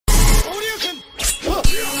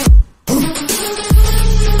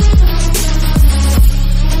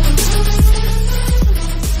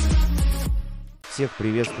Всех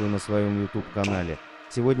приветствую на своем YouTube канале.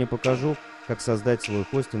 Сегодня покажу, как создать свой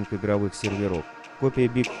хостинг игровых серверов. Копия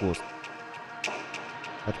BIG HOST.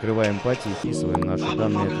 Открываем пати и вписываем наши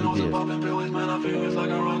данные от VDS.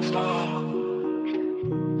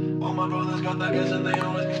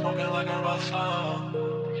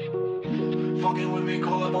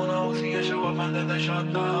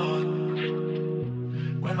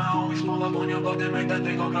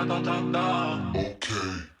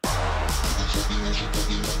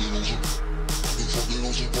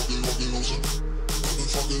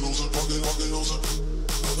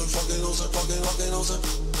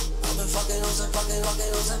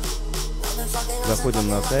 Заходим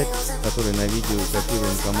на сайт, который на видео, и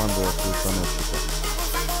копируем команду от установщика.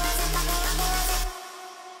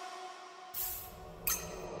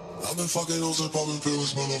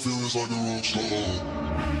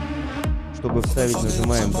 Чтобы вставить,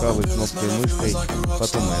 нажимаем правой кнопкой мышкой,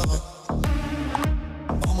 потом это.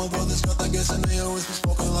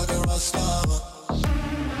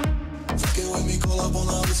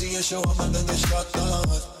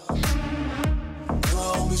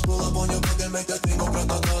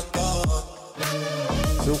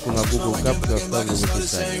 Ссылку на Google капчу оставлю в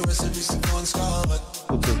описании.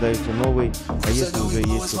 Тут создаете новый, а если уже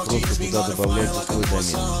есть, то просто туда добавляйте свой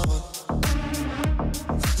домен.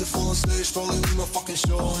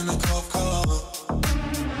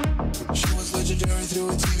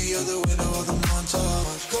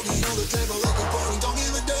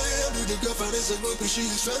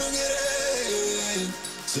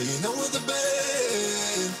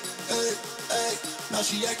 Now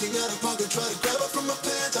she acting out of pocket, try to grab her from my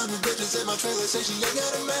pants. I'm the bitches in my trailer, say she ain't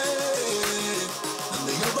got a man. I'm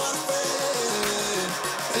the your body friend.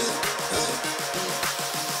 Hey, hey.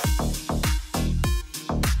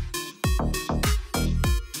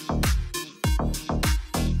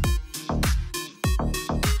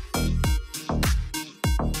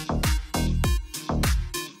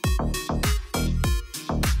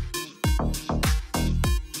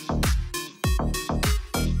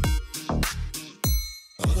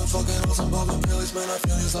 Man, I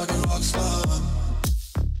feel it's like a rock star.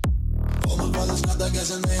 All my brothers got that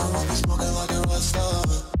gas and they always be smoking like a rock star.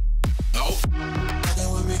 No.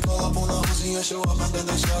 Fucking with me, call up on the Uzi and show up and then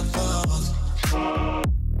they shot down.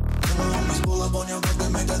 When my homies pull up on your block, they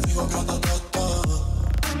make that thing go grata-ta-ta.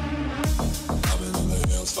 I've been on the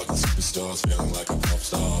hills, fucking superstars, feeling like a pop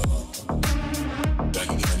star.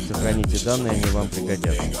 Сохраните данные, они вам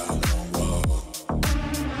пригодятся.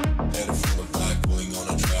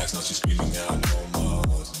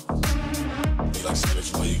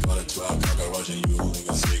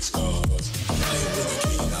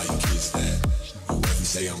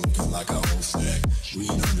 Say I'm looking like a whole stack. Read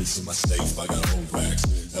hundreds in my safe, I got old racks.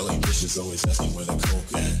 LA bitches always asking where the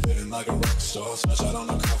coke at. Living like a rock star, smash out on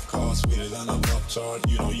a cuff car. Sweeter than a pop chart,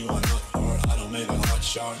 you know you are not hard. I don't make a hot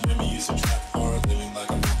shot, remember you used to trap hard. Living like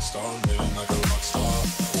a rock star, living like a rock star.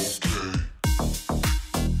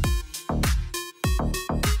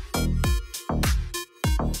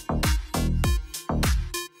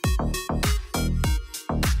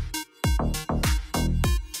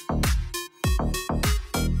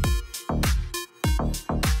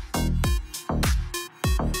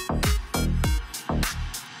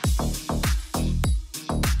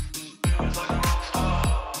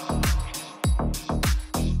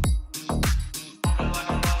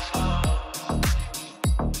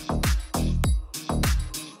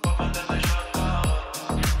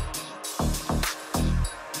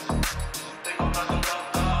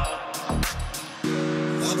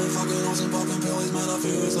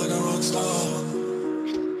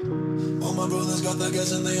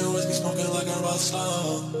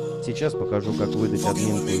 Сейчас покажу, как выдать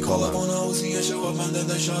админку и баланс.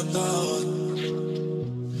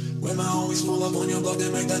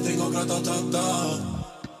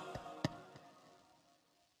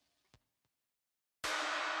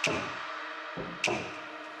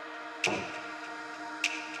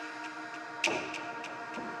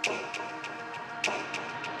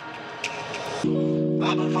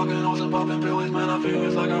 I've been fucking hoes and popping pills, man, I feel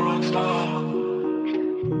it's like a rock star.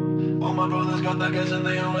 All my brothers got that gas and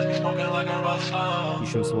they always be smoking like a rock star.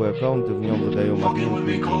 Ищем свой аккаунт и в нем выдаем админку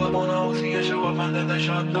и call up on a Uzi and show up and then they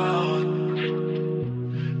shot down.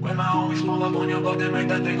 When my homies pull up on your block, they make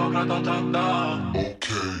that thing go grata-ta-ta.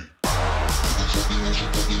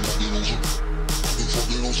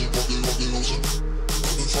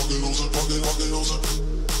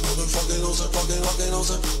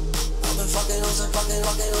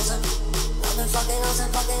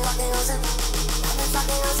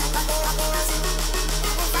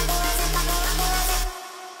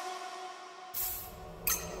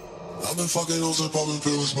 been fucking hoes and popping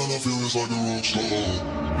pills, man, I feel it's like a rock star.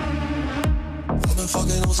 I've been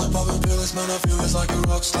fucking hoes and popping pills, man, I feel it's like a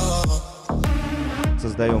rock star.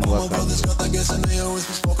 Создаем локацию.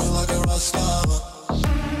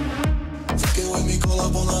 Fucking with me, call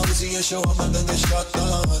up on the Uzi and show up and then get shot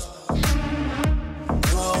down.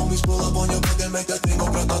 My homies pull up on your block and make that thing go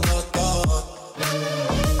grata-ta-ta.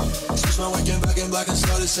 Switch my weekend back in black and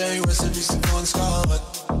started saying recipes to Bon Scott.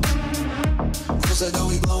 People said that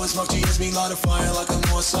we blowin' smoke, GS me light a fire like a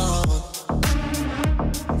North Sun.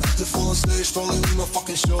 The full on stage, probably leave my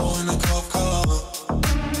fucking show in a cop car.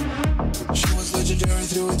 She was legendary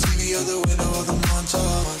through a TV out the window of the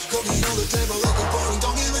montage. Cooking on the table like a party,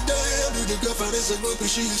 don't give a damn. Dude, your girlfriend is a groupie,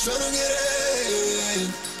 she is trying to get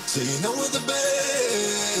in. Sitting down with the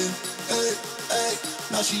band. Hey, hey.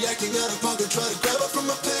 Now she acting out of pocket, try to grab her from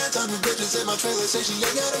my pants. I'm the bitches in my trailer, say she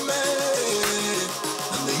ain't got a man.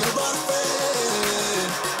 And they ain't about a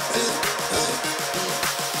friend. Hey, hey.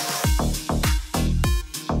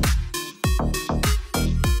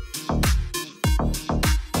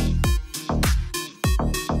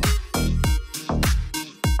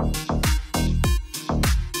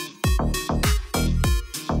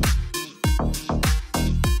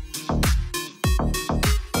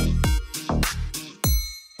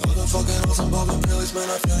 Man,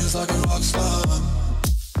 I feel it's like a rock star.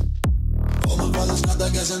 All my brothers got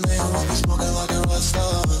that gas and they don't want me smoking like a rock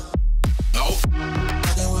star. No.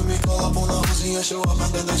 Fucking with me, call up on the Uzi and show up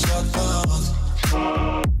and then they shot down.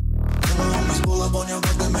 My homies pull up on your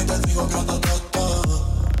block, they make that thing go grata-ta-ta.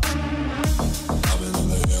 I've been on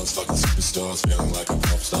the hills, fucking superstars, feeling like a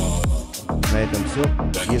pop star. На этом все.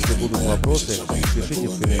 Если будут вопросы, пишите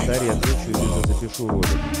в комментарии, отвечу или запишу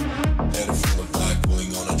ролик.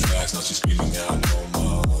 Now she's screaming out no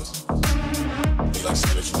more. They like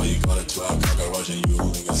savage, why you got a 12 car garage and you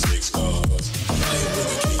only got 6 cars. Now you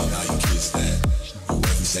with a key, now you kiss that. You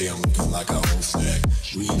ever say I'm looking like a whole snack.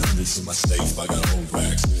 Read hundreds in my safe, I got old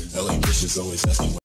racks. LA bitches always asking